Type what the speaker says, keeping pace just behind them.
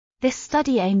This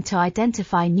study aimed to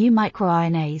identify new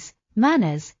microRNAs,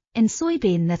 mRNAs, in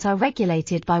soybean that are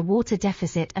regulated by water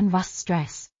deficit and rust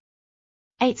stress.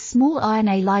 8 small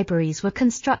RNA libraries were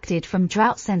constructed from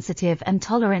drought-sensitive and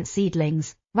tolerant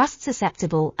seedlings,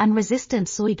 rust-susceptible and resistant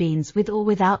soybeans with or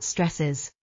without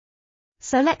stressors.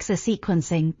 Solexa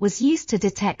sequencing was used to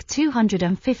detect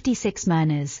 256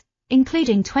 mRNAs,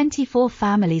 including 24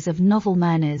 families of novel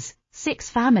mRNAs, 6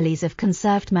 families of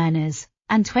conserved mRNAs,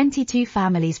 and 22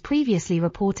 families previously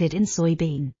reported in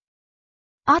soybean.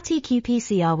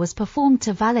 RT-qPCR was performed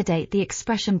to validate the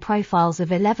expression profiles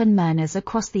of 11 mRNAs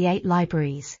across the 8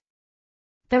 libraries.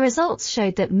 The results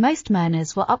showed that most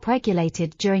mRNAs were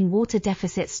upregulated during water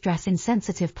deficit stress in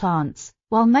sensitive plants,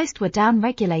 while most were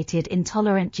downregulated in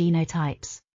tolerant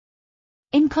genotypes.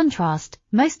 In contrast,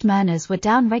 most mRNAs were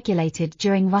downregulated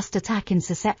during rust attack in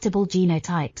susceptible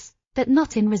genotypes, but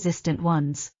not in resistant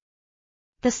ones.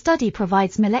 The study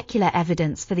provides molecular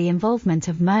evidence for the involvement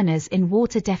of mRNAs in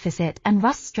water deficit and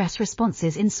rust stress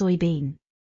responses in soybean.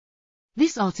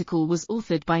 This article was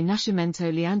authored by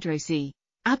Nascimento Leandro C.,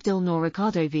 Abdelnoor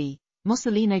Ricardo V.,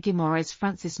 Marcelino-Guimarães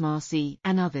Francismar C.,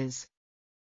 and others.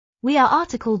 We are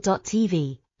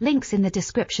article.tv, links in the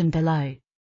description below.